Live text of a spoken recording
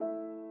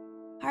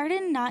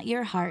Harden not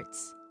your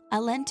hearts, a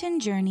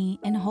Lenten journey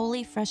in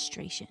holy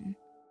frustration.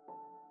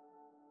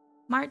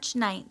 March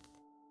 9th,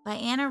 by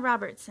Anna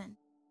Robertson.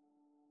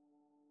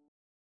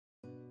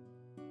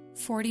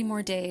 40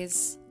 more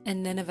days,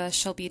 and Nineveh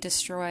shall be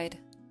destroyed.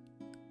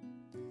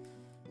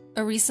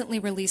 A recently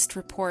released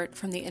report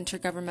from the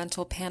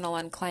Intergovernmental Panel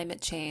on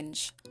Climate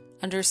Change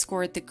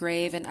underscored the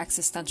grave and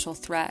existential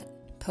threat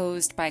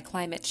posed by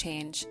climate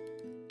change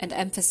and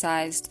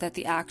emphasized that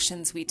the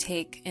actions we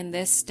take in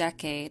this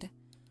decade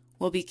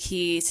will be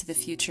key to the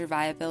future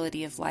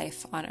viability of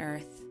life on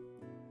Earth.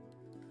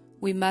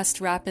 We must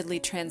rapidly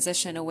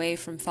transition away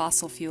from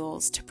fossil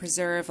fuels to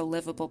preserve a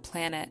livable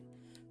planet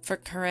for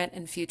current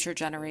and future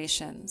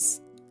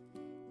generations.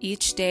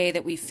 Each day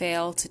that we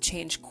fail to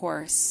change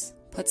course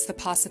puts the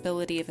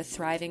possibility of a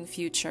thriving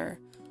future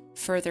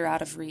further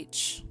out of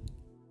reach.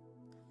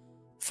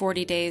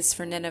 40 days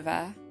for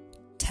Nineveh,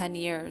 10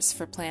 years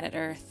for planet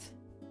Earth.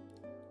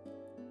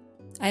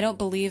 I don't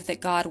believe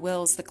that God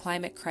wills the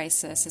climate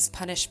crisis as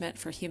punishment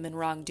for human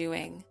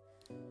wrongdoing,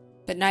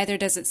 but neither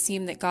does it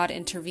seem that God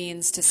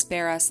intervenes to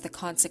spare us the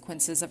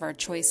consequences of our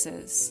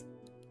choices.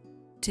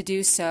 To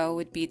do so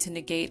would be to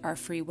negate our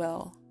free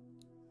will.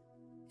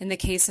 In the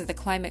case of the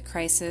climate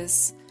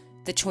crisis,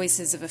 the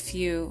choices of a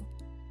few,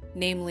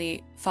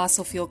 namely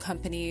fossil fuel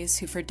companies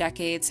who for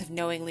decades have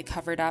knowingly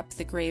covered up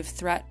the grave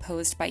threat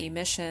posed by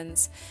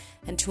emissions,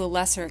 and to a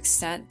lesser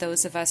extent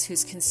those of us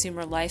whose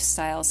consumer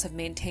lifestyles have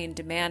maintained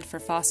demand for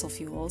fossil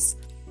fuels,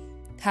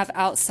 have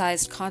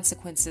outsized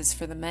consequences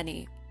for the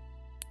many.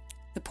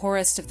 The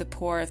poorest of the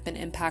poor have been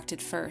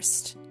impacted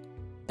first,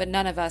 but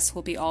none of us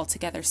will be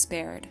altogether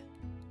spared.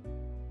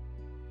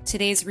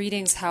 Today's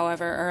readings,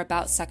 however, are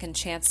about second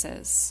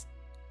chances.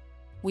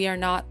 We are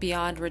not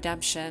beyond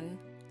redemption.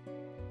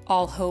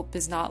 All hope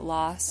is not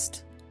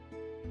lost.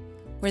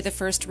 Where the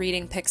first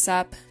reading picks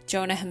up,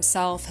 Jonah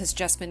himself has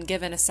just been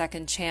given a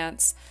second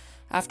chance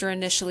after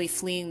initially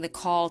fleeing the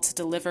call to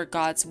deliver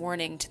God's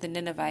warning to the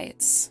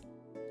Ninevites.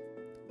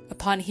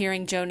 Upon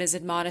hearing Jonah's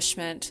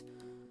admonishment,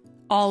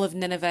 all of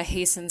Nineveh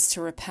hastens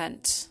to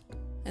repent,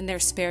 and they're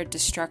spared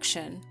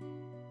destruction.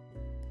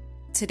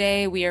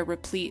 Today we are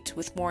replete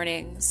with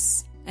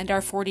warnings, and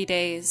our 40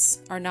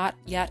 days are not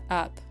yet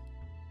up.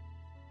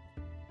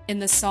 In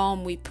the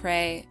psalm we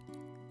pray,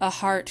 "A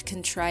heart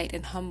contrite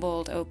and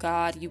humbled, O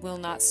God, you will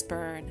not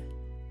spurn."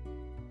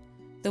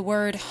 The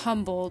word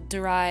humbled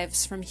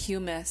derives from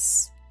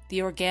humus,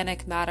 the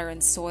organic matter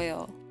in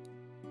soil.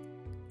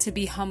 To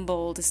be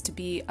humbled is to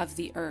be of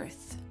the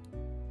earth.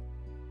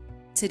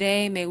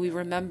 Today may we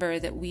remember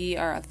that we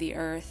are of the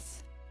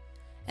earth,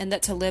 and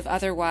that to live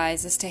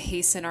otherwise is to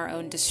hasten our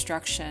own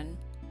destruction.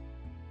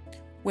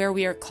 Where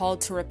we are called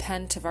to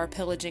repent of our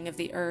pillaging of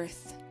the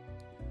earth,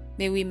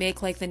 may we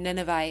make like the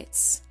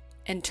Ninevites,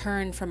 and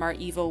turn from our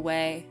evil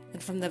way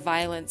and from the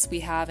violence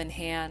we have in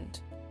hand.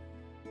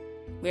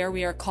 Where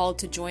we are called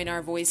to join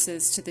our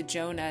voices to the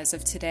Jonahs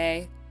of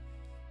today,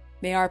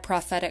 may our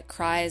prophetic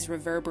cries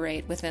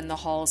reverberate within the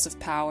halls of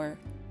power.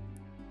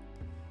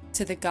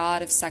 To the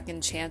God of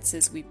second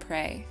chances we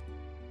pray,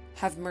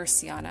 have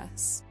mercy on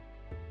us.